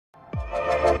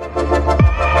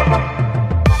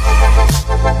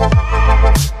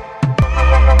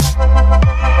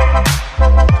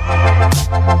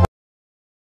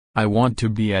I want to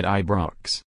be at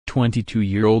Ibrox.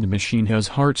 22-year-old Machine has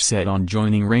heart set on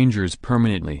joining Rangers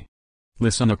permanently.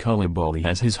 Lassana Coulibaly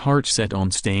has his heart set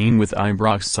on staying with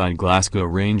Ibrox side Glasgow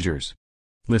Rangers.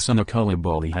 Lassana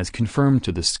Coulibaly has confirmed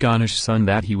to the Scottish Sun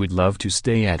that he would love to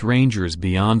stay at Rangers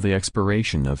beyond the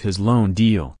expiration of his loan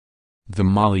deal. The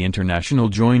Mali international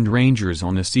joined Rangers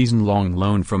on a season-long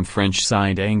loan from French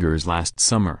side Angers last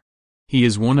summer. He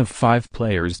is one of 5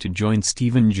 players to join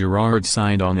Steven Gerrard's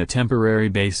side on a temporary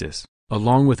basis,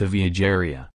 along with Ovie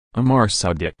Ejaria, Umar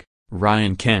Sadiq,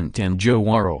 Kent and Joe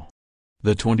Worrall.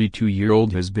 The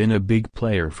 22-year-old has been a big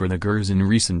player for the Gers in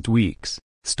recent weeks,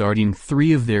 starting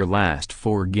 3 of their last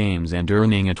 4 games and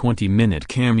earning a 20-minute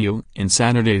cameo in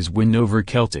Saturday's win over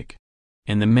Celtic.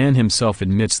 And the man himself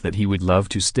admits that he would love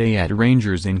to stay at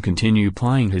Rangers and continue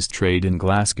plying his trade in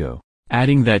Glasgow,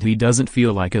 adding that he doesn't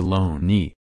feel like a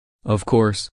loanee. Of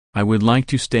course, I would like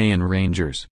to stay in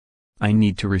Rangers. I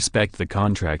need to respect the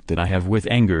contract that I have with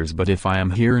Angers, but if I am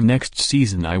here next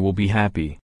season I will be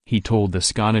happy, he told the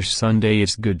Scottish Sunday.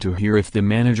 It's good to hear if the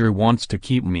manager wants to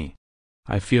keep me.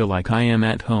 I feel like I am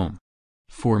at home.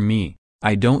 For me,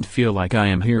 I don't feel like I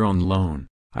am here on loan,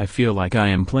 I feel like I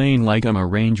am playing like I'm a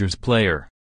Rangers player.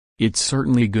 It's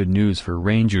certainly good news for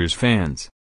Rangers fans.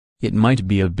 It might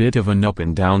be a bit of an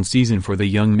up-and-down season for the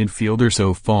young midfielder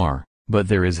so far, but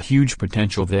there is huge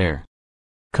potential there.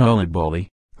 Coulibaly,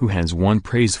 who has won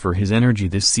praise for his energy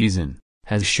this season,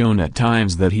 has shown at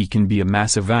times that he can be a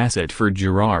massive asset for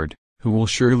Gerrard, who will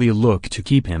surely look to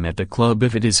keep him at the club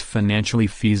if it is financially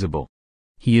feasible.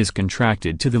 He is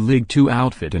contracted to the League Two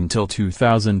outfit until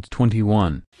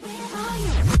 2021.